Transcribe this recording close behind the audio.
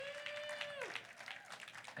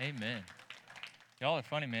Amen. Y'all are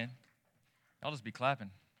funny, man. Y'all just be clapping.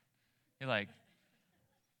 You're like,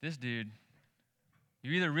 this dude,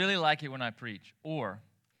 you either really like it when I preach, or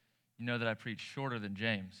you know that I preach shorter than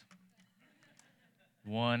James.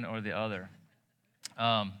 One or the other.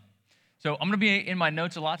 So I'm going to be in my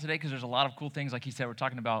notes a lot today because there's a lot of cool things. Like he said, we're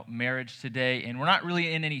talking about marriage today, and we're not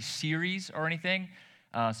really in any series or anything.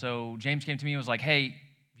 So James came to me and was like, hey,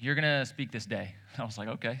 you're going to speak this day. I was like,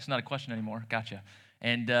 okay, it's not a question anymore. Gotcha.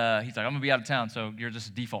 And he's like, I'm going to be out of town, so you're just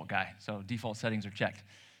a default guy. So default settings are checked.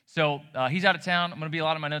 So he's out of town. I'm going to be a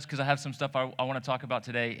lot of my notes because I have some stuff I want to talk about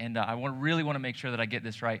today, and I really want to make sure that I get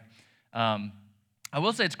this right. I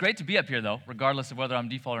will say it's great to be up here, though, regardless of whether I'm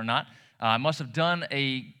default or not. I must have done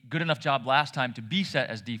a good enough job last time to be set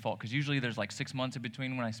as default, because usually there's like 6 months in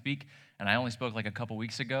between when I speak, and I only spoke like a couple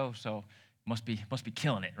weeks ago, so must be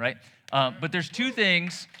killing it, right? But there's two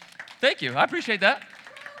things. Thank you. I appreciate that.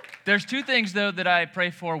 There's two things, though, that I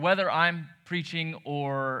pray for, whether I'm preaching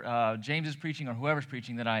or James is preaching or whoever's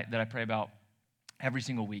preaching, that I pray about every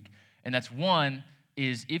single week. And that's one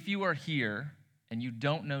is if you are here and you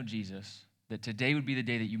don't know Jesus, that today would be the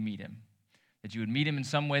day that you meet him, that you would meet him in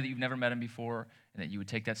some way that you've never met him before, and that you would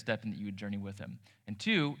take that step and that you would journey with him. And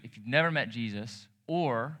two, if you've never met Jesus,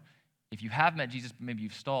 or if you have met Jesus but maybe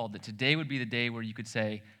you've stalled, that today would be the day where you could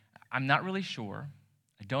say, I'm not really sure,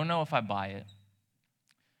 I don't know if I buy it,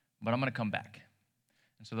 but I'm going to come back.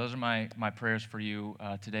 And so those are my prayers for you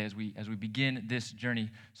today as we begin this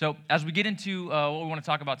journey. So as we get into what we want to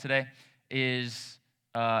talk about today is,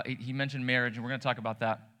 he mentioned marriage, and we're going to talk about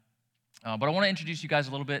that. But I want to introduce you guys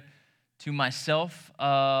a little bit to myself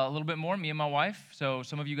a little bit more, me and my wife. So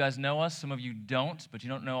some of you guys know us, some of you don't, but you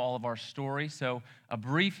don't know all of our story. So a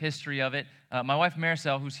brief history of it. My wife,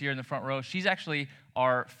 Maricel, who's here in the front row, she's actually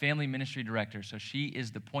our family ministry director. So she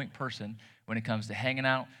is the point person when it comes to hanging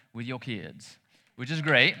out with your kids, which is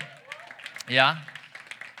great. Yeah.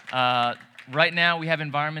 Right now, we have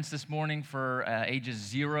environments this morning for ages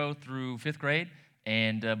 0 through 5th grade.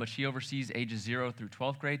 But she oversees ages 0 through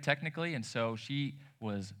 12th grade technically, and so she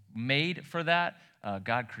was made for that.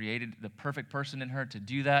 God created the perfect person in her to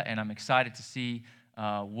do that, and I'm excited to see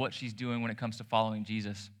what she's doing when it comes to following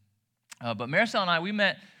Jesus. But Maricel and I, we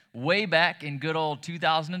met way back in good old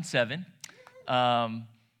 2007.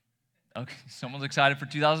 Okay, someone's excited for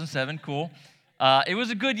 2007, cool. It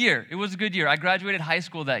was a good year. I graduated high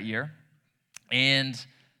school that year, and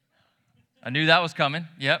I knew that was coming,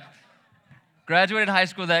 yep. Graduated high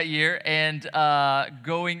school that year, and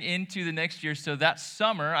going into the next year, so that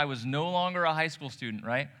summer, I was no longer a high school student,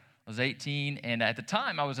 right? I was 18, and at the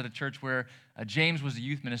time, I was at a church where James was a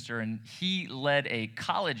youth minister, and he led a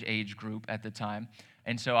college-age group at the time.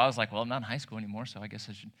 And so I was like, well, I'm not in high school anymore, so I guess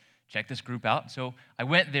I should check this group out. So I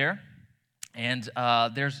went there, and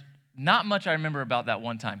there's not much I remember about that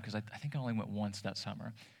one time, because I think I only went once that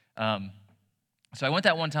summer. So I went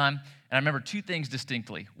that one time, and I remember two things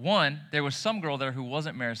distinctly. One, there was some girl there who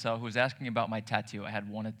wasn't Maricel who was asking about my tattoo. I had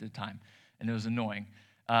one at the time, and it was annoying.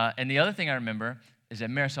 And the other thing I remember is that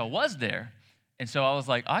Maricel was there, and so I was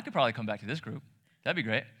like, I could probably come back to this group. That'd be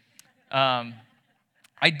great.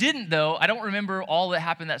 I didn't, though. I don't remember all that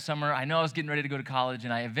happened that summer. I know I was getting ready to go to college,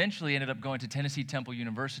 and I eventually ended up going to Tennessee Temple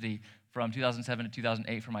University from 2007 to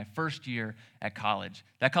 2008 for my first year at college.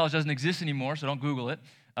 That college doesn't exist anymore, so don't Google it.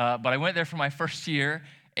 But I went there for my first year,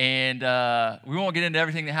 and we won't get into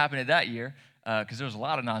everything that happened at that year because there was a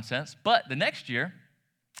lot of nonsense. But the next year,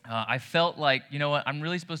 I felt like, you know what, I'm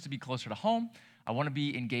really supposed to be closer to home. I want to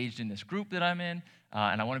be engaged in this group that I'm in,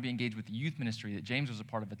 and I want to be engaged with the youth ministry that James was a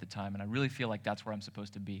part of at the time, and I really feel like that's where I'm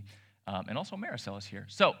supposed to be. And also Maricel is here.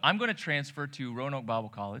 So I'm going to transfer to Roanoke Bible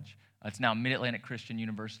College. It's now Mid-Atlantic Christian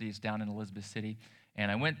University. It's down in Elizabeth City. And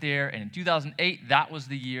I went there, and in 2008, that was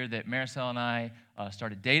the year that Maricel and I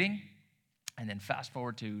started dating. And then fast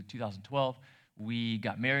forward to 2012, we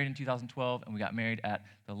got married in 2012, and we got married at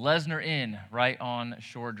the Lesnar Inn right on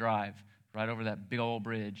Shore Drive, right over that big old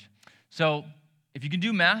bridge. So if you can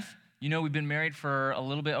do math, you know we've been married for a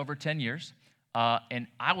little bit over 10 years. And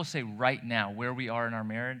I will say right now, where we are in our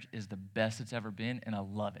marriage is the best it's ever been, and I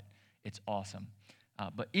love it. It's awesome.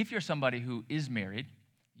 But if you're somebody who is married,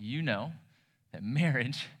 you know that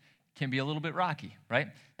marriage can be a little bit rocky, right?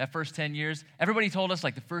 That first 10 years, everybody told us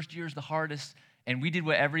like the first year is the hardest, and we did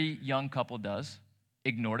what every young couple does,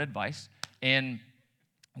 ignored advice, and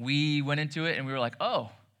we went into it and we were like, oh,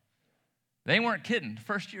 they weren't kidding. The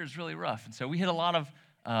first year is really rough, and so we hit a lot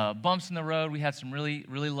of bumps in the road. We had some really,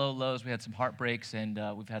 really low lows. We had some heartbreaks, and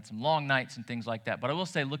we've had some long nights and things like that. But I will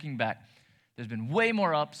say, looking back, there's been way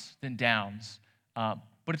more ups than downs.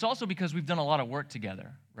 But it's also because we've done a lot of work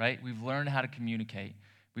together, right? We've learned how to communicate.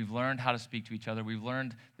 We've learned how to speak to each other. We've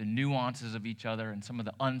learned the nuances of each other and some of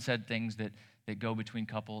the unsaid things that go between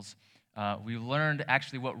couples. We've learned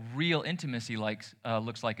actually what real intimacy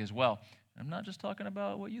looks like as well. I'm not just talking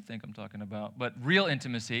about what you think I'm talking about, but real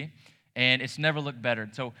intimacy, and it's never looked better.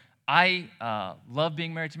 So I love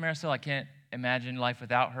being married to Marisol. I can't imagine life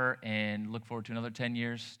without her, and look forward to another 10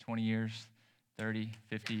 years, 20 years, 30,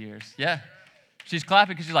 50 years. Yeah, she's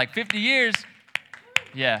clapping because she's like, 50 years?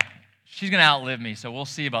 Yeah, she's going to outlive me, so we'll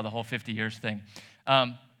see about the whole 50 years thing.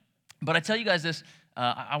 But I tell you guys this,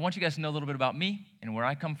 I want you guys to know a little bit about me and where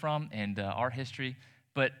I come from and our history.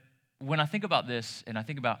 But when I think about this and I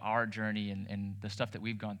think about our journey and the stuff that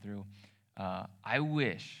we've gone through, I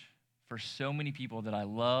wish for so many people that I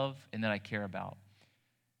love and that I care about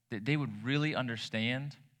that they would really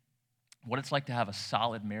understand what it's like to have a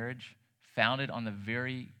solid marriage founded on the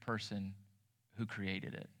very person who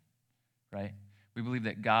created it, right? We believe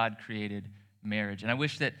that God created marriage. And I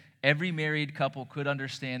wish that every married couple could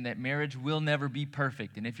understand that marriage will never be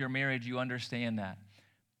perfect. And if you're married, you understand that.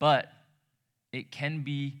 But it can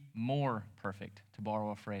be more perfect, to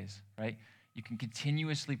borrow a phrase, right? You can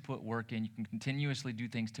continuously put work in. You can continuously do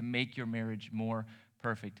things to make your marriage more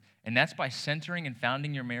perfect. And that's by centering and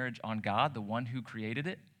founding your marriage on God, the one who created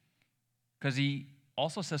it. Because he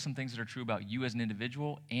also says some things that are true about you as an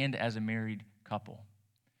individual and as a married couple.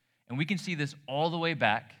 And we can see this all the way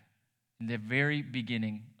back in the very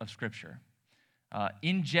beginning of Scripture.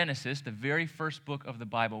 In Genesis, the very first book of the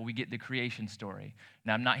Bible, we get the creation story.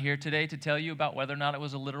 Now, I'm not here today to tell you about whether or not it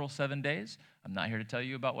was a literal 7 days. I'm not here to tell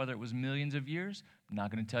you about whether it was millions of years. I'm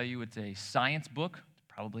not going to tell you it's a science book.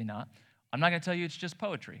 Probably not. I'm not going to tell you it's just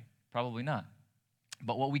poetry. Probably not.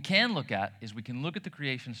 But what we can look at is we can look at the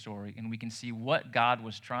creation story and we can see what God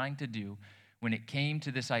was trying to do when it came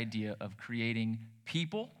to this idea of creating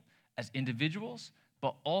people as individuals,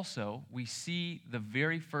 but also we see the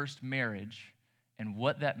very first marriage and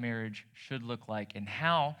what that marriage should look like and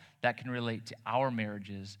how that can relate to our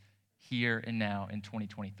marriages here and now in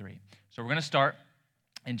 2023. So we're going to start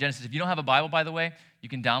in Genesis. If you don't have a Bible, by the way, you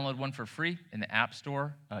can download one for free in the App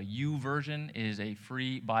Store. YouVersion is a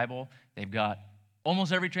free Bible. They've got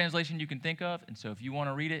almost every translation you can think of, and so if you want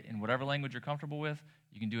to read it in whatever language you're comfortable with,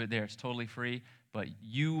 you can do it there. It's totally free. But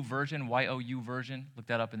YouVersion, Y-O-U version, look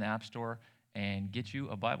that up in the App Store and get you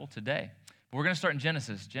a Bible today. But we're going to start in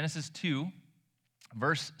Genesis. Genesis 2,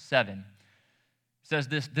 verse 7. It says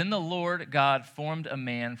this, "Then the Lord God formed a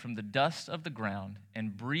man from the dust of the ground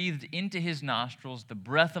and breathed into his nostrils the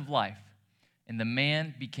breath of life, and the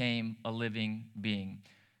man became a living being."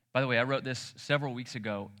 By the way, I wrote this several weeks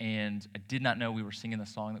ago, and I did not know we were singing the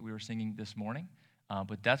song that we were singing this morning.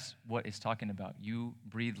 But that's what it's talking about. You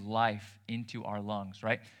breathe life into our lungs,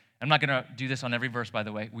 right? I'm not going to do this on every verse, by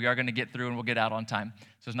the way. We are going to get through and we'll get out on time.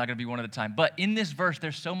 So it's not going to be one at a time. But in this verse,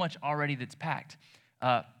 there's so much already that's packed.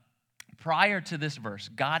 Prior to this verse,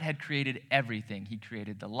 God had created everything. He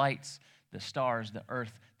created the lights, the stars, the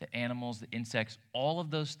earth, the animals, the insects, all of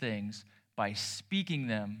those things by speaking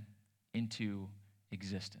them into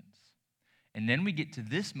existence. And then we get to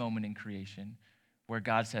this moment in creation where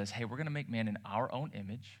God says, hey, we're going to make man in our own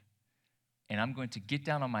image, and I'm going to get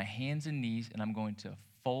down on my hands and knees, and I'm going to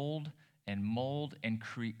fold and mold and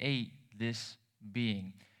create this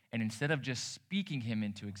being. And instead of just speaking him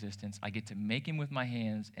into existence, I get to make him with my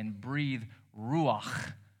hands and breathe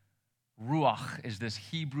ruach. Ruach is this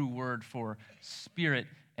Hebrew word for spirit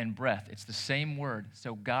and breath. It's the same word.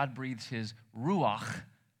 So God breathes his ruach,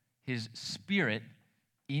 his spirit,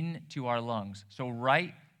 into our lungs. So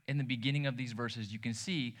right in the beginning of these verses, you can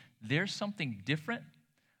see there's something different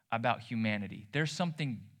about humanity. There's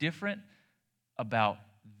something different about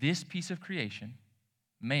this piece of creation,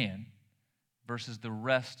 man, versus the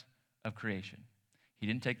rest of creation. He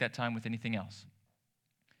didn't take that time with anything else.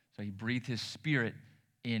 So he breathed his spirit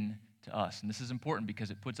into us. And this is important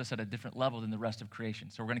because it puts us at a different level than the rest of creation.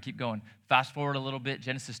 So we're going to keep going. Fast forward a little bit,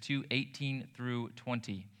 Genesis 2, 18 through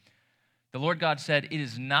 20. The Lord God said, "It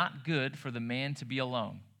is not good for the man to be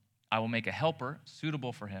alone. I will make a helper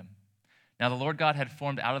suitable for him." Now the Lord God had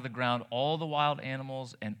formed out of the ground all the wild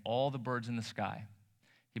animals and all the birds in the sky.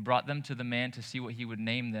 He brought them to the man to see what he would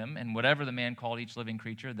name them, and whatever the man called each living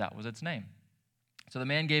creature, that was its name. So the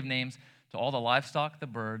man gave names to all the livestock, the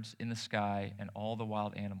birds in the sky, and all the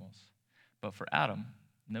wild animals. But for Adam,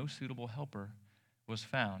 no suitable helper was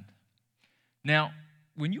found. Now,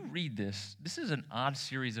 when you read this, this is an odd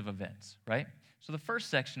series of events, right? So the first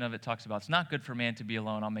section of it talks about, it's not good for man to be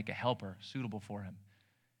alone. I'll make a helper suitable for him.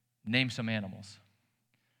 Name some animals.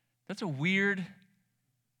 That's a weird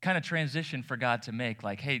kind of transition for God to make.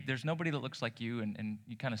 Like, hey, there's nobody that looks like you, and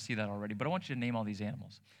you kind of see that already, but I want you to name all these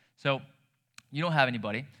animals. So you don't have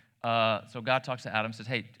anybody. So God talks to Adam, says,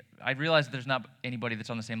 hey, I realize that there's not anybody that's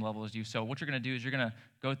on the same level as you. So what you're going to do is you're going to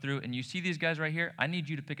go through, and you see these guys right here. I need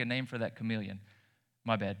you to pick a name for that chameleon.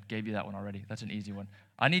 My bad, gave you that one already. That's an easy one.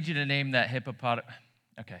 I need you to name that hippopotamus.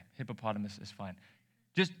 Okay, hippopotamus is fine.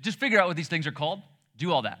 Just figure out what these things are called.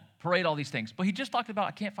 Do all that. Parade all these things. But he just talked about,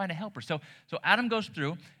 I can't find a helper. So Adam goes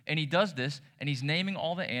through, and he does this, and he's naming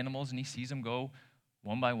all the animals, and he sees them go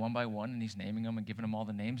one by one, and he's naming them and giving them all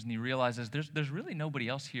the names, and he realizes there's really nobody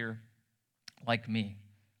else here like me.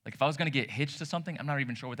 Like if I was going to get hitched to something, I'm not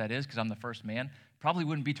even sure what that is because I'm the first man, probably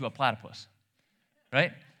wouldn't be to a platypus,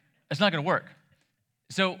 right? It's not going to work.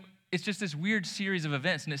 So it's just this weird series of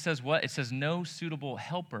events, and it says what? It says no suitable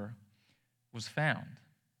helper was found.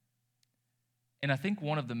 And I think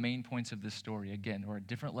one of the main points of this story, again, or a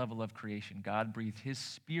different level of creation, God breathed his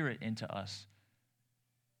spirit into us.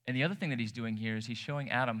 And the other thing that he's doing here is he's showing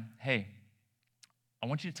Adam, hey, I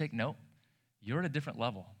want you to take note. You're at a different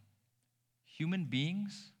level. Human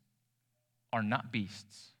beings are not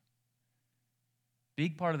beasts.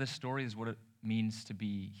 Big part of this story is what it means to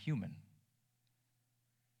be human.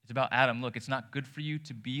 It's about Adam. Look, it's not good for you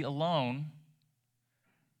to be alone,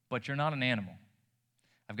 but you're not an animal.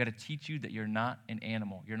 I've got to teach you that you're not an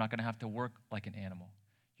animal. You're not going to have to work like an animal.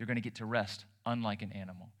 You're going to get to rest unlike an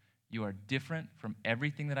animal. You are different from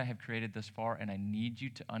everything that I have created thus far, and I need you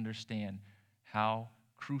to understand how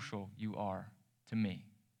crucial you are to me.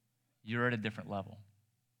 You're at a different level.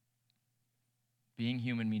 Being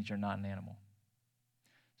human means you're not an animal.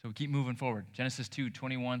 So we keep moving forward. Genesis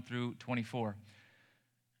 2:21 through 24.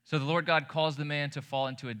 So the Lord God caused the man to fall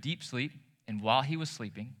into a deep sleep, and while he was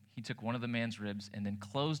sleeping, he took one of the man's ribs and then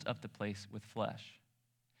closed up the place with flesh.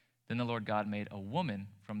 Then the Lord God made a woman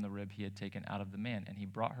from the rib he had taken out of the man, and he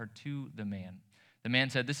brought her to the man. The man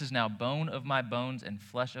said, "This is now bone of my bones and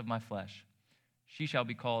flesh of my flesh. She shall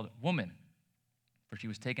be called woman, for she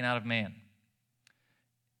was taken out of man."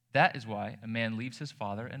 That is why a man leaves his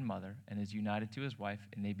father and mother and is united to his wife,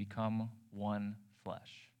 and they become one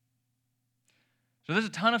flesh. So there's a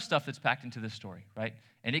ton of stuff that's packed into this story, right?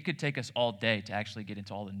 And it could take us all day to actually get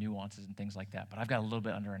into all the nuances and things like that. But I've got a little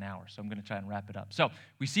bit under an hour, so I'm going to try and wrap it up. So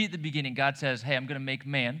we see at the beginning, God says, hey, I'm going to make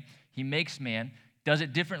man. He makes man, does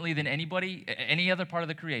it differently than any other part of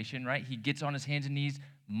the creation, right? He gets on his hands and knees,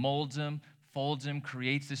 molds him, folds him,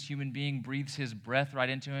 creates this human being, breathes his breath right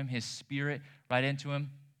into him, his spirit right into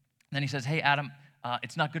him. And then he says, hey, Adam,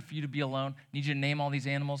 it's not good for you to be alone. I need you to name all these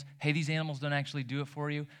animals. Hey, these animals don't actually do it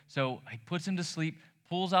for you. So he puts him to sleep,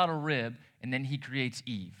 pulls out a rib, and then he creates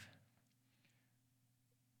Eve.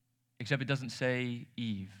 Except it doesn't say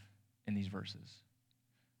Eve in these verses.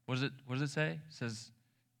 What does it say? It says,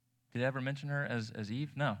 did it ever mention her as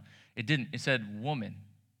Eve? No, it didn't. It said woman.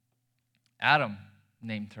 Adam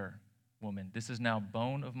named her woman. This is now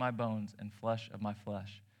bone of my bones and flesh of my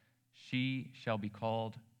flesh. She shall be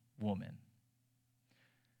called woman.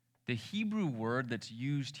 The Hebrew word that's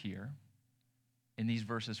used here in these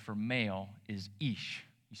verses for male is ish.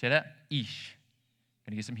 You say that? Ish.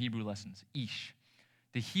 Gonna get some Hebrew lessons. Ish.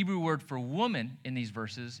 The Hebrew word for woman in these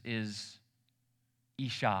verses is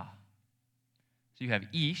isha. So you have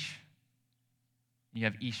ish, and you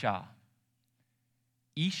have isha.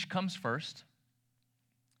 Ish comes first.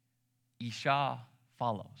 Isha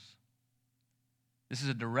follows. This is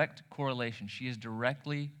a direct correlation. She is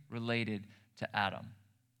directly related to Adam.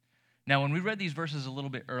 Now, when we read these verses a little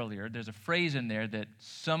bit earlier, there's a phrase in there that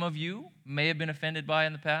some of you may have been offended by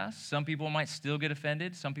in the past. Some people might still get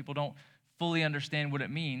offended. Some people don't fully understand what it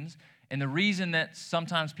means. And the reason that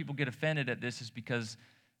sometimes people get offended at this is because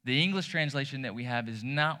the English translation that we have is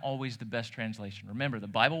not always the best translation. Remember, the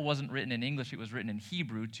Bible wasn't written in English. It was written in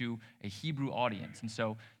Hebrew to a Hebrew audience. And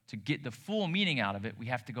so to get the full meaning out of it, we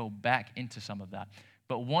have to go back into some of that.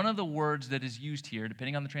 But one of the words that is used here,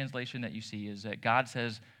 depending on the translation that you see, is that God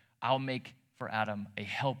says, I'll make for Adam a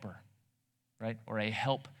helper, right? Or a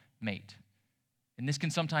helpmate. And this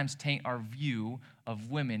can sometimes taint our view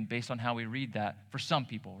of women based on how we read that for some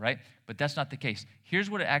people, right? But that's not the case.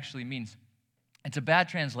 Here's what it actually means. It's a bad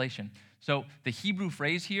translation. So the Hebrew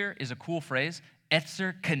phrase here is a cool phrase,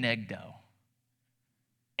 etzer kenegdo.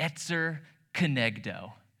 Etzer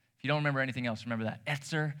kenegdo. If you don't remember anything else, remember that.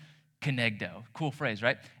 Etzer kenegdo. Cool phrase,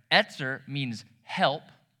 right? Etzer means help,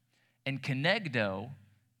 and kenegdo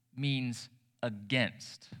means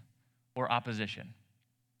against or opposition.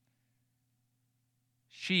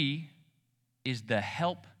 She is the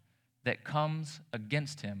help that comes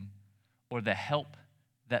against him or the help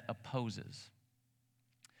that opposes.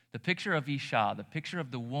 The picture of Isha, the picture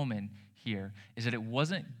of the woman here, is that it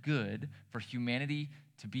wasn't good for humanity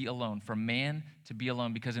to be alone, for man to be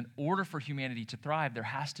alone, because in order for humanity to thrive, there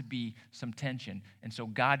has to be some tension. And so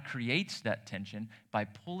God creates that tension by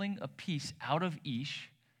pulling a piece out of Ish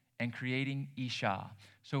and creating Isha.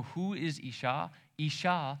 So who is Isha?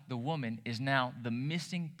 Isha, the woman, is now the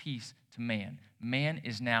missing piece to man. Man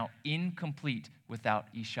is now incomplete without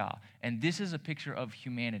Isha. And this is a picture of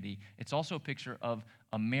humanity. It's also a picture of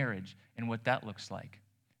a marriage and what that looks like.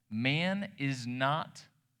 Man is not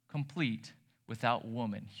complete without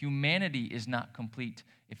woman. Humanity is not complete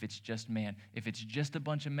if it's just man. If it's just a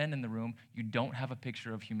bunch of men in the room, you don't have a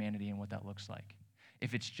picture of humanity and what that looks like.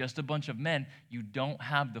 If it's just a bunch of men, you don't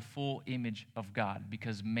have the full image of God,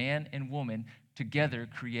 because man and woman together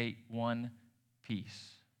create one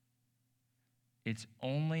piece. It's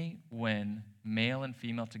only when male and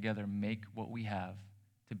female together make what we have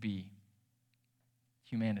to be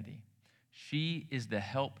humanity. She is the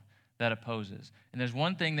help that opposes. And there's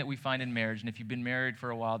one thing that we find in marriage, and if you've been married for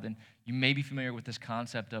a while, then you may be familiar with this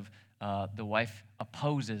concept of the wife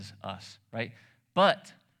opposes us, right?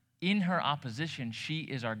 But in her opposition, she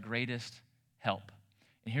is our greatest help.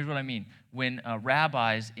 And here's what I mean. When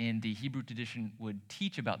rabbis in the Hebrew tradition would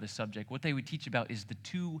teach about this subject, what they would teach about is the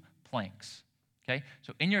two planks, okay?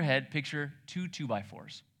 So in your head, picture two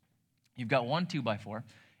 2x4s. You've got one 2x4.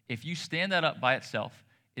 If you stand that up by itself,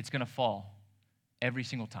 it's going to fall every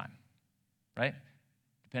single time, right?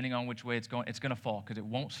 Depending on which way it's going to fall because it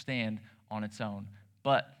won't stand on its own.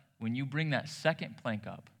 But when you bring that second plank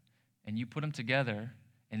up and you put them together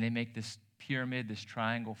and they make this pyramid, this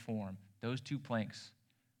triangle form, those two planks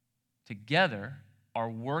together are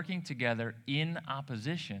working together in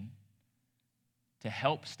opposition to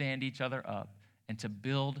help stand each other up and to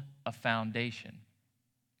build a foundation.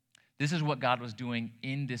 This is what God was doing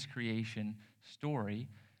in this creation story,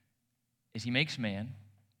 is he makes man,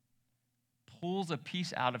 pulls a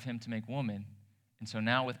piece out of him to make woman, and so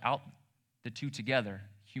now without the two together,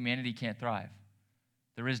 humanity can't thrive.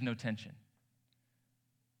 There is no tension.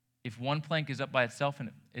 If one plank is up by itself,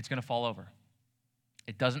 and it's going to fall over.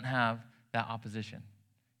 It doesn't have that opposition.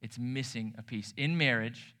 It's missing a piece. In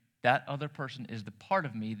marriage, that other person is the part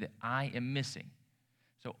of me that I am missing.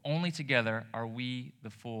 So only together are we the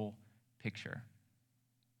full picture.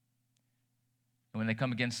 And when they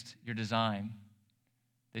come against your design,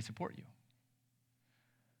 they support you.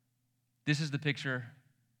 This is the picture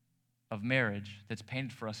of marriage that's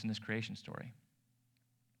painted for us in this creation story.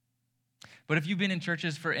 But if you've been in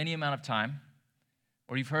churches for any amount of time,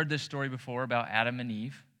 or you've heard this story before about Adam and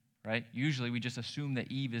Eve, right? Usually we just assume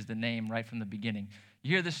that Eve is the name right from the beginning.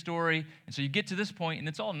 You hear this story, and so you get to this point, and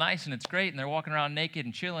it's all nice and it's great, and they're walking around naked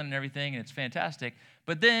and chilling and everything, and it's fantastic.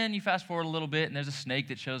 But then you fast forward a little bit, and there's a snake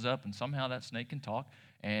that shows up, and somehow that snake can talk,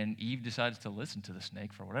 and Eve decides to listen to the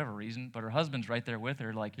snake for whatever reason, but her husband's right there with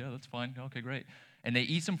her, like, yeah, that's fine, okay, great. And they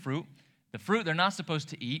eat some fruit. The fruit they're not supposed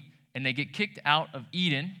to eat, and they get kicked out of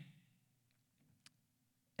Eden.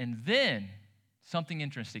 And then something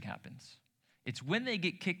interesting happens. It's when they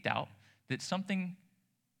get kicked out that something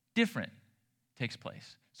different takes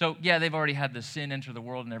place. So, yeah, they've already had the sin enter the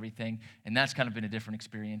world and everything, and that's kind of been a different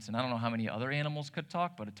experience. And I don't know how many other animals could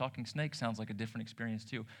talk, but a talking snake sounds like a different experience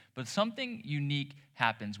too. But something unique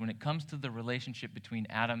happens when it comes to the relationship between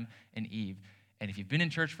Adam and Eve. And if you've been in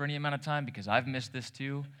church for any amount of time, because I've missed this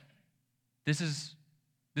too, this is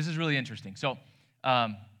really interesting. So,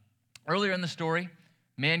 earlier in the story,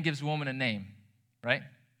 man gives woman a name, right?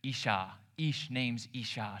 Isha. Ish names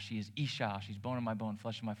Isha. She is Isha. She's bone of my bone,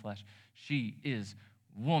 flesh of my flesh. She is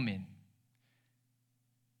woman.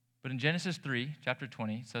 But in Genesis 3, chapter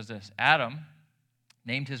 20, it says this: Adam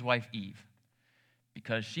named his wife Eve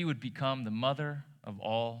because she would become the mother of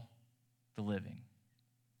all the living.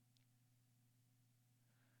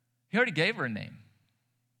 He already gave her a name.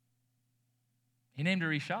 He named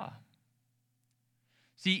her Isha.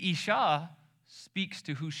 See, Isha speaks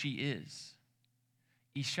to who she is.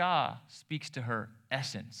 Isha speaks to her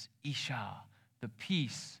essence. Isha, the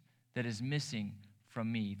piece that is missing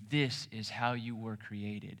from me. This is how you were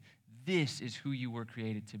created. This is who you were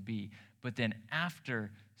created to be. But then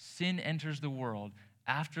after sin enters the world,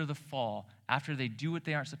 after the fall, after they do what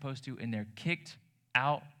they aren't supposed to, and they're kicked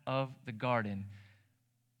out of the garden,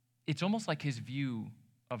 it's almost like his view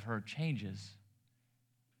of her changes.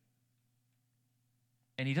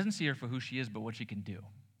 And he doesn't see her for who she is, but what she can do.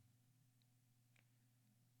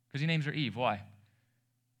 Because he names her Eve. Why?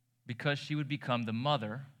 Because she would become the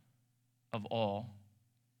mother of all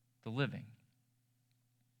the living.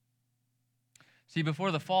 See,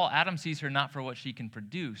 before the fall, Adam sees her not for what she can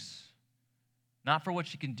produce, not for what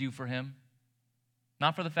she can do for him,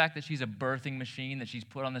 not for the fact that she's a birthing machine, that she's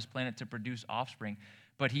put on this planet to produce offspring,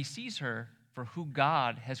 but he sees her for who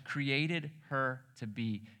God has created her to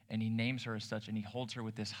be, and he names her as such, and he holds her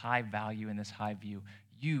with this high value and this high view.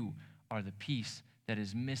 You are the piece that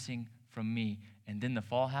is missing from me. And then the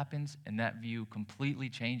fall happens, and that view completely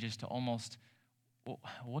changes to almost, well,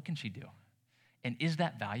 what can she do? And is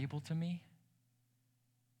that valuable to me?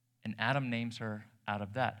 And Adam names her out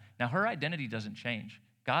of that. Now, her identity doesn't change.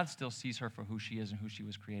 God still sees her for who she is and who she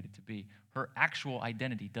was created to be. Her actual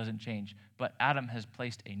identity doesn't change, but Adam has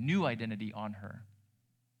placed a new identity on her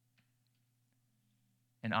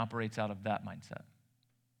and operates out of that mindset.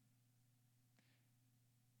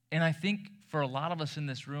 And I think for a lot of us in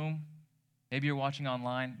this room, maybe you're watching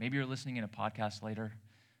online, maybe you're listening in a podcast later,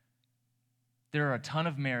 there are a ton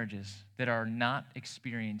of marriages that are not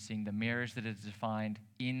experiencing the marriage that is defined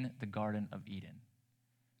in the Garden of Eden.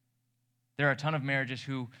 There are a ton of marriages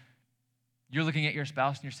who you're looking at your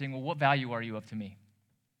spouse and you're saying, well, what value are you of to me?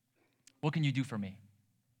 What can you do for me?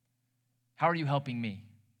 How are you helping me?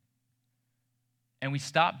 And we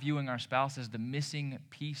stop viewing our spouse as the missing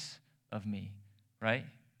piece of me, right?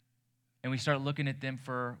 And we start looking at them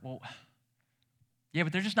for, well, yeah,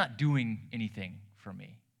 but they're just not doing anything for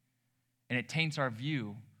me. And it taints our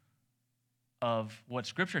view of what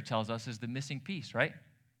Scripture tells us is the missing piece, right?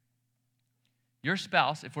 Your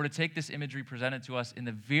spouse, if we're to take this imagery presented to us in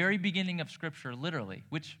the very beginning of Scripture, literally,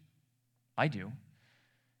 which I do,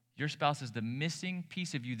 your spouse is the missing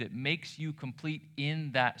piece of you that makes you complete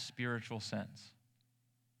in that spiritual sense.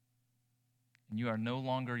 And you are no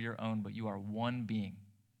longer your own, but you are one being,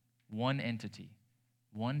 one entity,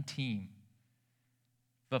 one team,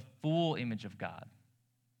 the full image of God.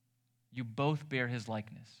 You both bear his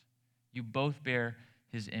likeness. You both bear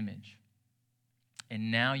his image. And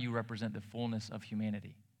now you represent the fullness of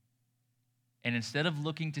humanity. And instead of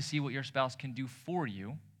looking to see what your spouse can do for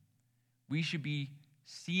you, we should be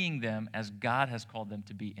seeing them as God has called them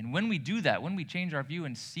to be. And when we do that, when we change our view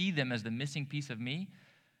and see them as the missing piece of me,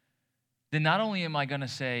 then not only am I going to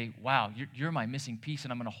say, wow, you're my missing piece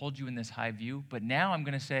and I'm going to hold you in this high view, but now I'm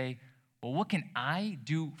going to say, well, what can I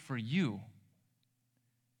do for you?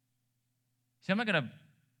 See, I'm not going to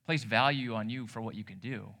place value on you for what you can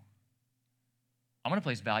do. I'm going to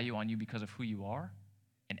place value on you because of who you are.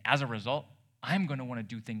 And as a result, I'm going to want to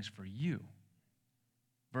do things for you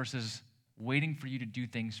versus waiting for you to do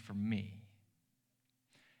things for me.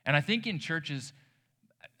 And I think in churches,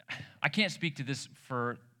 I can't speak to this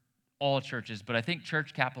for all churches, but I think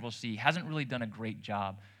Church Capital C hasn't really done a great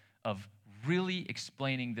job of really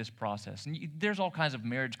explaining this process. And there's all kinds of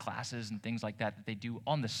marriage classes and things like that they do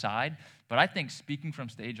on the side, but I think speaking from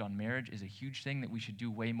stage on marriage is a huge thing that we should do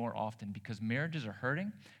way more often because marriages are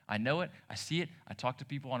hurting. I know it. I see it. I talk to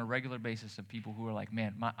people on a regular basis of people who are like,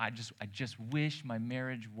 man, I just wish my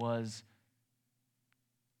marriage was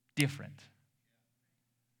different.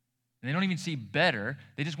 And they don't even see better.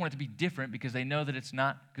 They just want it to be different because they know that it's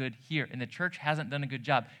not good here. And the church hasn't done a good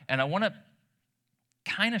job. And I want to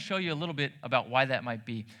kind of show you a little bit about why that might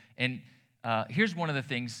be. And here's one of the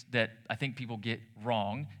things that I think people get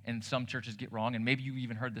wrong, and some churches get wrong, and maybe you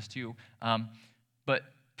even heard this too. But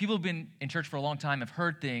people who've been in church for a long time have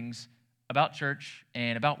heard things about church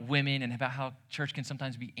and about women and about how church can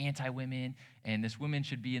sometimes be anti-women, and this women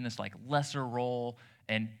should be in this like lesser role.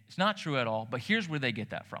 And it's not true at all, but here's where they get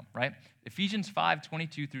that from, right? Ephesians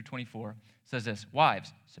 5:22 through 24 says this,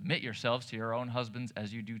 wives, submit yourselves to your own husbands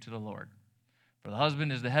as you do to the Lord. For the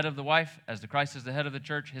husband is the head of the wife, as the Christ is the head of the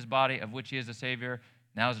church, his body, of which he is the Savior.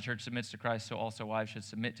 Now as the church submits to Christ, so also wives should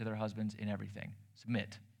submit to their husbands in everything.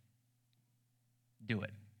 Submit. Do it.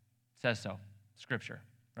 It says so. Scripture,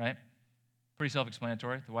 right? Pretty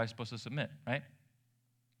self-explanatory. The wife's supposed to submit, right?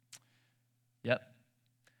 Yep.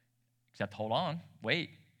 Except hold on. Wait.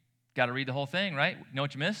 Got to read the whole thing, right? You know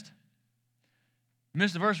what you missed? You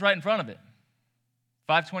missed the verse right in front of it.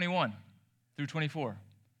 5:21 through 24.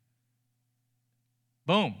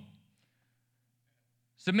 Boom.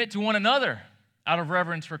 Submit to one another out of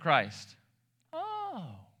reverence for Christ. Oh.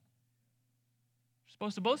 You're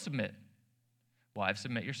supposed to both submit. Wives,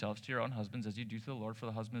 submit yourselves to your own husbands as you do to the Lord, for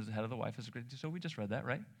the husband is the head of the wife. So we just read that,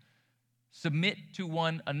 right? Submit to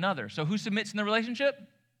one another. So who submits in the relationship?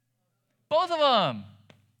 Both of them.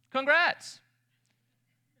 Congrats.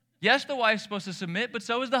 Yes, the wife's supposed to submit, but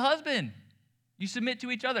so is the husband. You submit to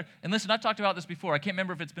each other. And listen, I've talked about this before. I can't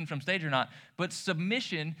remember if it's been from stage or not, but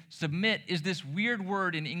submit is this weird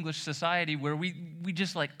word in English society where we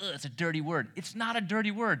just like, ugh, it's a dirty word. It's not a dirty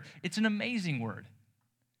word. It's an amazing word.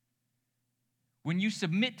 When you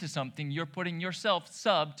submit to something, you're putting yourself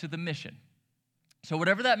sub to the mission. So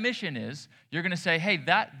whatever that mission is, you're going to say, hey,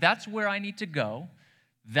 that's where I need to go.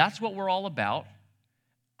 That's what we're all about.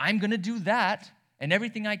 I'm going to do that. and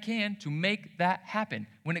everything I can to make that happen.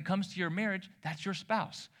 When it comes to your marriage, that's your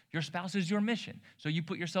spouse. Your spouse is your mission. So you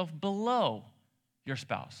put yourself below your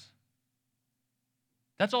spouse.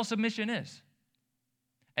 That's all submission is.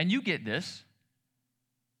 And you get this.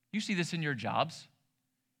 You see this in your jobs.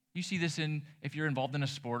 You see this in if you're involved in a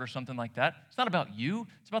sport or something like that. It's not about you.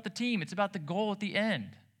 It's about the team. It's about the goal at the end.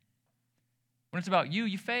 When it's about you,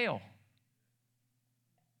 you fail.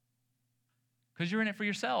 Because you're in it for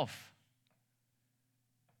yourself.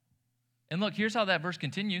 And look, here's how that verse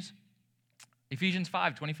continues. Ephesians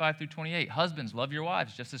 5, 25 through 28. Husbands, love your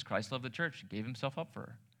wives just as Christ loved the church and gave himself up for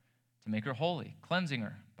her, to make her holy, cleansing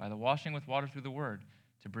her by the washing with water through the word,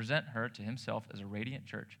 to present her to himself as a radiant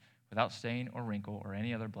church, without stain or wrinkle or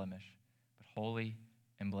any other blemish, but holy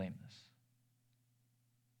and blameless.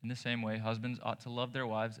 In the same way, husbands ought to love their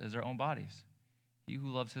wives as their own bodies. He who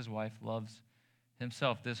loves his wife loves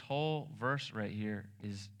himself. This whole verse right here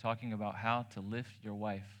is talking about how to lift your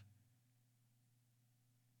wife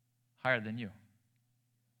higher than you.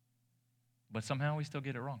 But somehow we still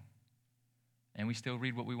get it wrong. And we still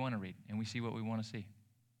read what we want to read, and we see what we want to see.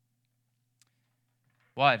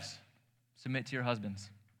 Wives, submit to your husbands.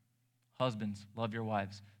 Husbands, love your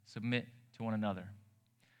wives. Submit to one another.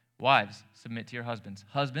 Wives, submit to your husbands.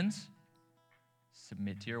 Husbands,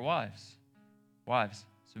 submit to your wives. Wives,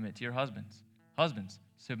 submit to your husbands. Husbands,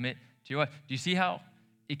 submit to your wife. Do you see how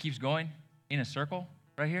it keeps going in a circle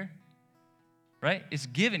right here? Right? It's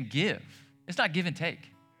give and give. It's not give and take.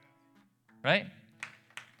 Right?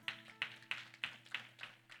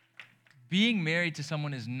 Being married to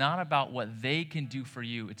someone is not about what they can do for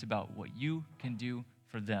you. It's about what you can do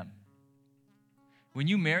for them. When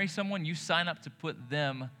you marry someone, you sign up to put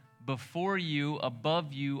them before you,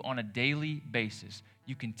 above you on a daily basis.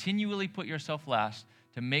 You continually put yourself last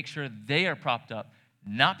to make sure they are propped up,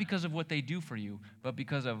 not because of what they do for you, but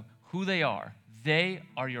because of who they are. They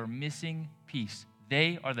are your missing piece.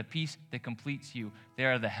 They are the piece that completes you. They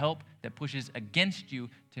are the help that pushes against you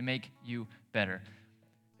to make you better.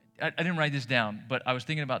 I didn't write this down, but I was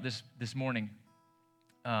thinking about this morning,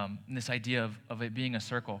 this idea of it being a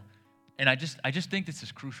circle. And I just think this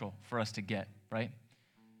is crucial for us to get, right?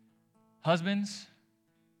 Husbands,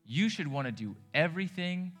 you should want to do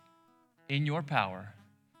everything in your power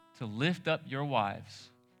to lift up your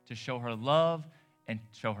wives, to show her love and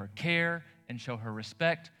show her care and show her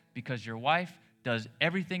respect, because your wife does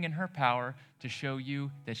everything in her power to show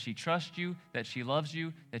you that she trusts you, that she loves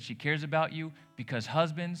you, that she cares about you, because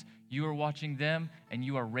husbands, you are watching them and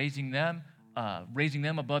you are raising them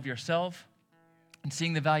above yourself and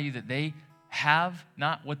seeing the value that they have,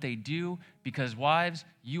 not what they do, because wives,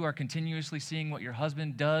 you are continuously seeing what your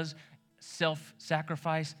husband does,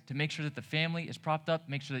 self-sacrifice to make sure that the family is propped up,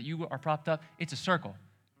 make sure that you are propped up. It's a circle.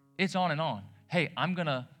 It's on and on. Hey, I'm going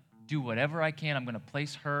to do whatever I can. I'm going to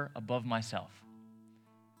place her above myself.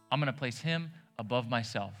 I'm going to place him above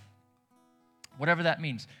myself. Whatever that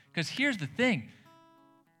means. Because here's the thing.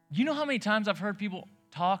 You know how many times I've heard people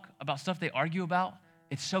talk about stuff they argue about?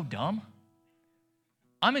 It's so dumb.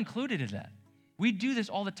 I'm included in that. We do this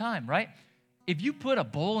all the time, right? If you put a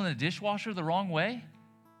bowl in the dishwasher the wrong way,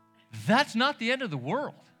 that's not the end of the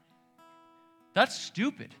world. That's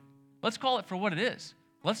stupid. Let's call it for what it is.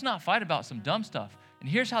 Let's not fight about some dumb stuff. And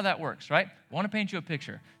here's how that works, right? I want to paint you a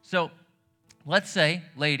picture. So let's say,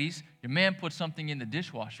 ladies, your man puts something in the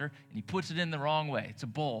dishwasher and he puts it in the wrong way. It's a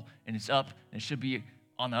bowl and it's up and it should be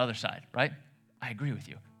on the other side, right? I agree with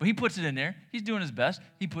you. But he puts it in there. He's doing his best.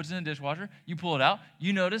 He puts it in the dishwasher. You pull it out.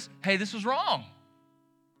 You notice, hey, this was wrong.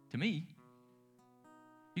 To me.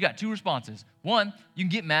 You got two responses. One, you can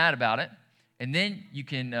get mad about it, and then you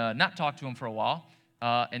can not talk to him for a while,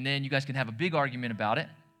 and then you guys can have a big argument about it,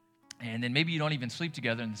 and then maybe you don't even sleep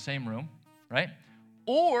together in the same room, right?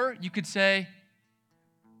 Or you could say,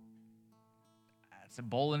 it's a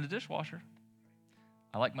bowl in the dishwasher.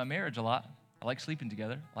 I like my marriage a lot. I like sleeping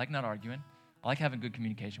together. I like not arguing. I like having good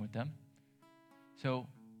communication with them. So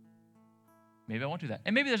maybe I won't do that.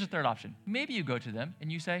 And maybe there's a third option. Maybe you go to them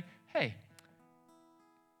and you say, hey,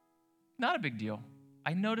 not a big deal.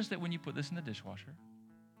 I noticed that when you put this in the dishwasher,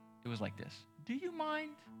 it was like this. Do you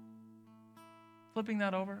mind flipping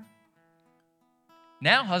that over?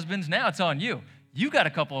 Now, husbands, now it's on you. You got a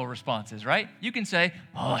couple of responses, right? You can say,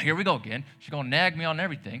 oh, here we go again. She's going to nag me on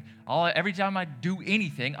everything. Every time I do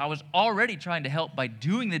anything, I was already trying to help by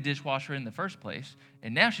doing the dishwasher in the first place,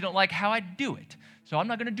 and now she don't like how I do it, so I'm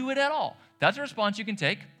not going to do it at all. That's a response you can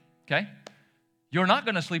take, okay? You're not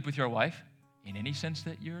going to sleep with your wife in any sense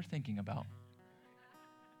that you're thinking about.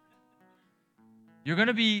 You're going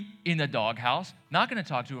to be in the doghouse, not going to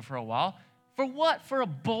talk to her for a while. For what? For a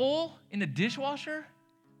bowl in the dishwasher?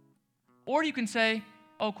 Or you can say,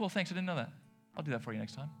 oh, cool, thanks, I didn't know that. I'll do that for you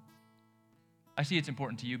next time. I see it's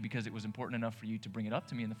important to you because it was important enough for you to bring it up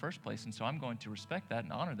to me in the first place, and so I'm going to respect that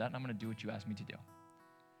and honor that, and I'm going to do what you asked me to do.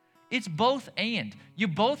 It's both and. You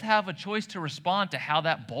both have a choice to respond to how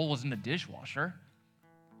that bowl was in the dishwasher.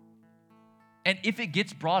 And if it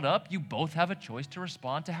gets brought up, you both have a choice to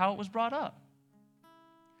respond to how it was brought up.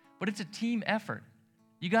 But it's a team effort.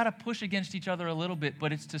 You got to push against each other a little bit,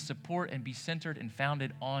 but it's to support and be centered and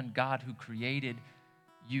founded on God who created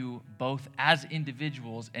you both as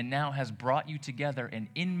individuals and now has brought you together. And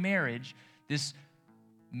in marriage, this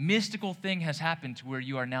mystical thing has happened to where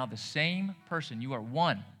you are now the same person. You are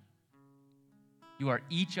one. You are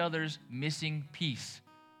each other's missing piece.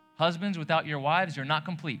 Husbands, without your wives, you're not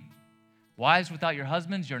complete. Wives, without your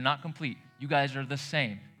husbands, you're not complete. You guys are the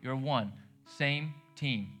same. You're one. Same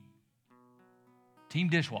team. Team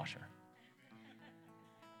dishwasher.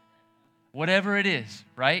 Whatever it is,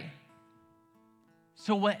 right?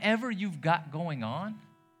 So whatever you've got going on,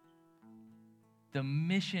 the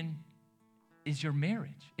mission is your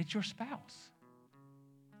marriage. It's your spouse.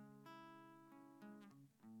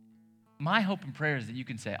 My hope and prayer is that you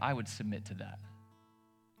can say, I would submit to that.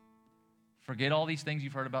 Forget all these things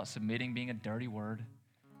you've heard about submitting being a dirty word.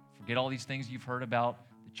 Forget all these things you've heard about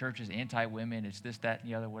the church is anti-women, it's this, that, and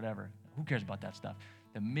the other, whatever. Who cares about that stuff?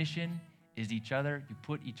 The mission is each other. You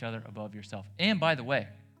put each other above yourself. And by the way,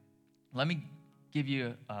 let me give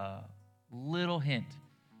you a little hint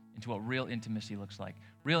into what real intimacy looks like.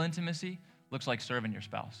 Real intimacy looks like serving your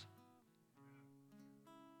spouse.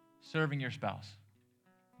 Serving your spouse.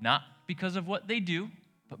 Not because of what they do,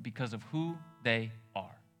 but because of who they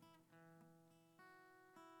are.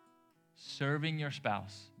 Serving your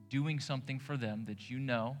spouse, doing something for them that you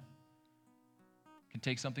know can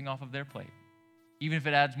take something off of their plate, even if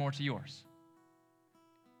it adds more to yours.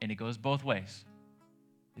 And it goes both ways.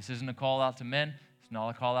 This isn't a call out to men. It's not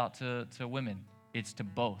a call out to women. It's to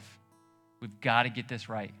both. We've got to get this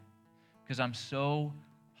right because I'm so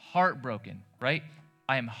heartbroken, right?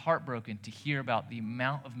 I am heartbroken to hear about the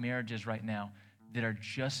amount of marriages right now that are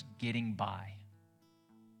just getting by.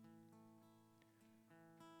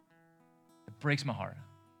 It breaks my heart.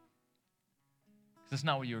 Because that's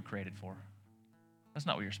not what you were created for. That's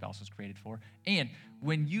not what your spouse was created for. And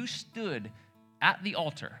when you stood at the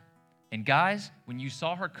altar, and guys, when you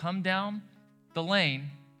saw her come down the lane,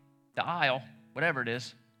 the aisle, whatever it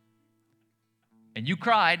is, and you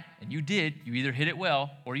cried, and you did, you either hit it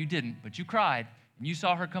well or you didn't, but you cried, and you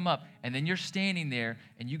saw her come up, and then you're standing there,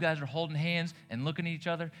 and you guys are holding hands and looking at each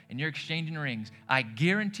other, and you're exchanging rings. I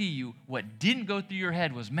guarantee you what didn't go through your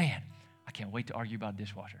head was, man, I can't wait to argue about a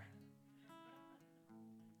dishwasher.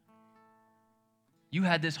 You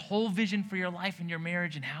had this whole vision for your life and your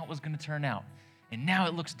marriage and how it was going to turn out. And now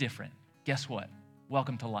it looks different. Guess what?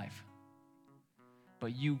 Welcome to life.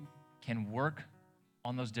 But you can work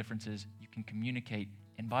on those differences. You can communicate.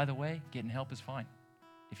 And by the way, getting help is fine.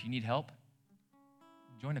 If you need help,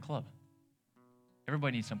 join a club.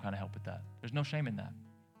 Everybody needs some kind of help with that. There's no shame in that.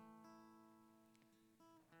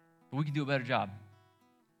 But we can do a better job.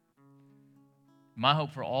 My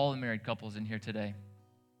hope for all the married couples in here today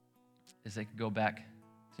is they could go back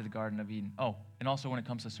to the Garden of Eden. Oh, and also when it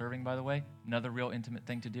comes to serving, by the way, another real intimate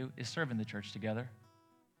thing to do is serve in the church together.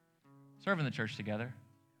 Serve in the church together.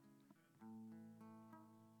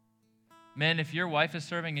 Men, if your wife is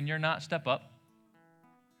serving and you're not, step up.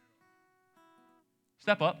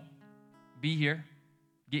 Step up. Be here.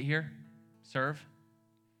 Get here. Serve.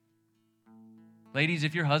 Ladies,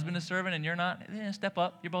 if your husband is serving and you're not, step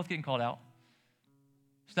up. You're both getting called out.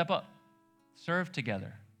 Step up. Serve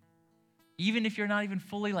together. Even if you're not even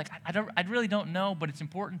fully I really don't know, but it's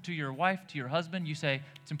important to your wife, to your husband. You say,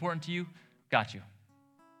 it's important to you. Got you.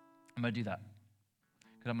 I'm going to do that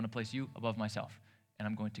because I'm going to place you above myself. And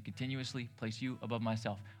I'm going to continuously place you above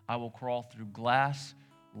myself. I will crawl through glass,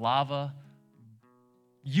 lava,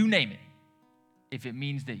 you name it. If it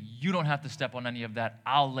means that you don't have to step on any of that,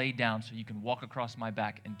 I'll lay down so you can walk across my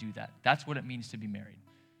back and do that. That's what it means to be married.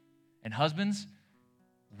 And husbands,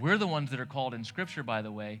 we're the ones that are called in Scripture, by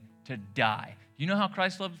the way, to die. You know how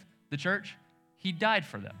Christ loved the church? He died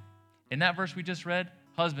for them. In that verse we just read,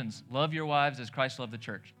 husbands, love your wives as Christ loved the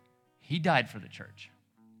church. He died for the church.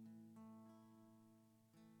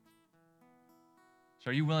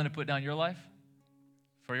 So are you willing to put down your life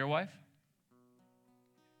for your wife?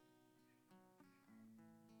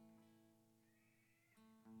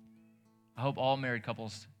 I hope all married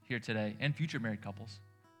couples here today and future married couples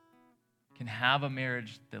can have a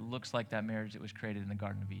marriage that looks like that marriage that was created in the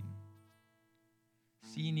Garden of Eden.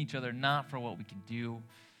 Seeing each other not for what we can do,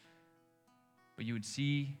 but you would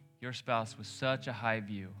see your spouse with such a high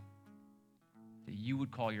view that you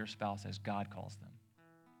would call your spouse as God calls them.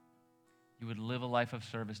 You would live a life of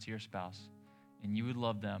service to your spouse, and you would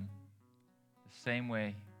love them the same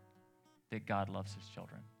way that God loves his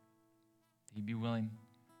children. He'd be willing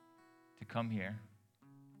to come here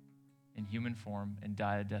in human form and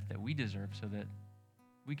die a death that we deserve so that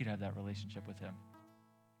we could have that relationship with him.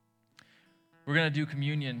 We're going to do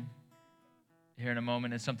communion here in a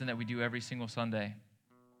moment. It's something that we do every single Sunday.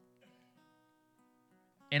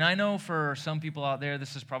 And I know for some people out there,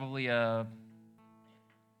 this is probably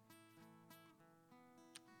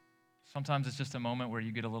sometimes it's just a moment where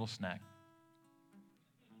you get a little snack.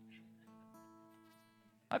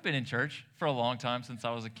 I've been in church for a long time since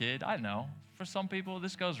I was a kid. I know. For some people,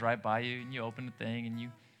 this goes right by you, and you open the thing, and you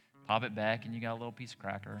pop it back, and you got a little piece of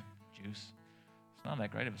cracker, juice. It's not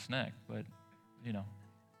that great of a snack, but, you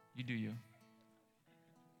do you.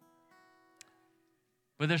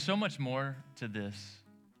 But there's so much more to this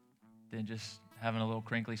than just having a little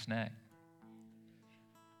crinkly snack.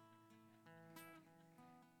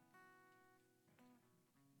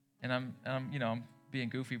 And I'm being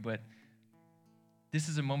goofy, but this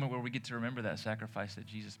is a moment where we get to remember that sacrifice that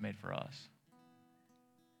Jesus made for us.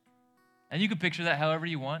 And you can picture that however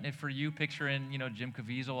you want. If for you, picturing, Jim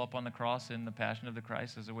Caviezel up on the cross in The Passion of the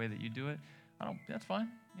Christ is the way that you do it, that's fine,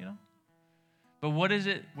 But what is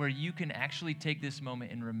it where you can actually take this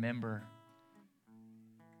moment and remember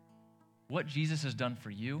what Jesus has done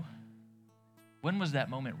for you? When was that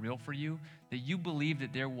moment real for you? That you believed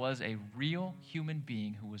that there was a real human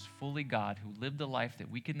being who was fully God, who lived a life that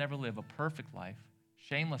we could never live, a perfect life,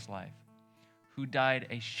 shameless life, who died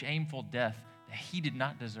a shameful death that he did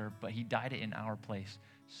not deserve, but he died it in our place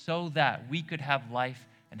so that we could have life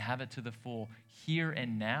and have it to the full here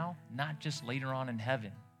and now, not just later on in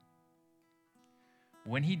heaven.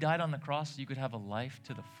 When he died on the cross so you could have a life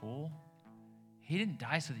to the full, he didn't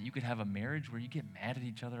die so that you could have a marriage where you get mad at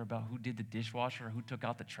each other about who did the dishwasher or who took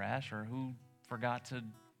out the trash or who forgot to,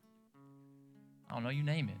 you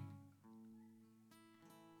name it.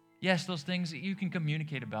 Yes, those things, you can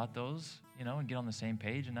communicate about those, and get on the same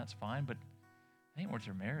page, and that's fine, but it ain't worth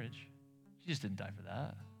your marriage. Jesus didn't die for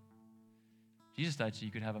that. Jesus died so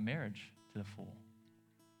you could have a marriage to the full.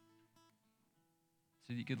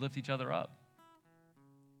 So that you could lift each other up.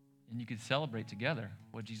 And you could celebrate together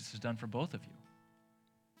what Jesus has done for both of you.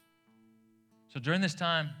 So during this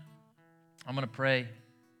time, I'm going to pray.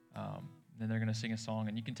 Then they're going to sing a song.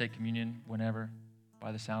 And you can take communion whenever,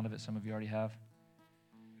 by the sound of it. Some of you already have.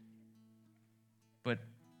 But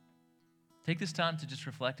take this time to just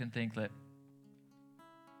reflect and think that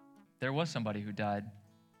there was somebody who died,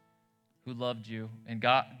 who loved you. And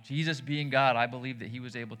God, Jesus being God, I believe that he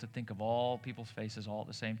was able to think of all people's faces all at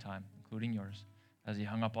the same time, including yours, as he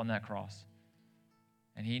hung up on that cross.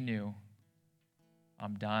 And he knew,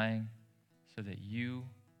 I'm dying so that you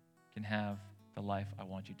can have the life I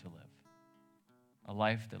want you to live. A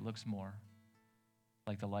life that looks more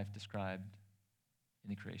like the life described in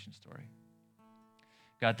the creation story.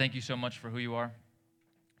 God, thank you so much for who you are,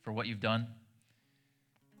 for what you've done,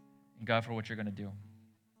 and God, for what you're going to do.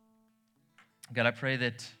 God, I pray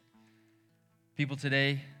that people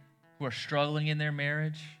today who are struggling in their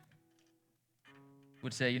marriage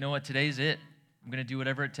would say, you know what, today's it. I'm going to do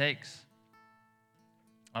whatever it takes.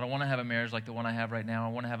 I don't want to have a marriage like the one I have right now.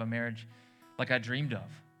 I want to have a marriage like I dreamed of,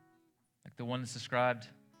 like the one that's described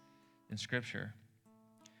in Scripture.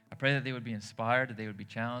 I pray that they would be inspired, that they would be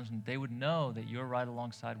challenged, and they would know that you're right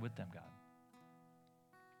alongside with them, God.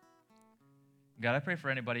 God, I pray for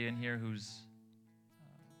anybody in here who's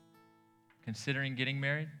considering getting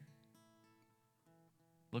married,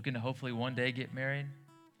 looking to hopefully one day get married,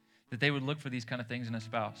 that they would look for these kind of things in a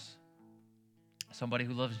spouse. Somebody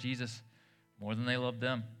who loves Jesus more than they love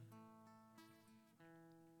them.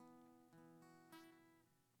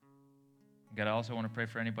 God, I also want to pray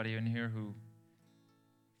for anybody in here who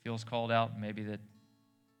feels called out, maybe that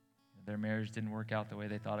their marriage didn't work out the way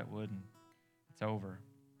they thought it would, and it's over.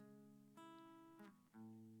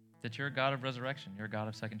 That you're a God of resurrection. You're a God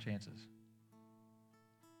of second chances.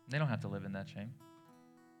 They don't have to live in that shame.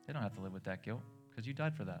 They don't have to live with that guilt because you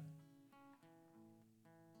died for that.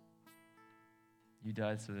 You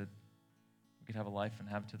died so that we could have a life and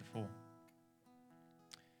have it to the full.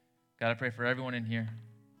 God, I pray for everyone in here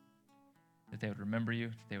that they would remember you,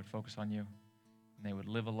 that they would focus on you, and they would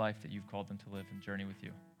live a life that you've called them to live and journey with you.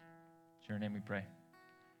 In your name we pray.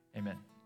 Amen.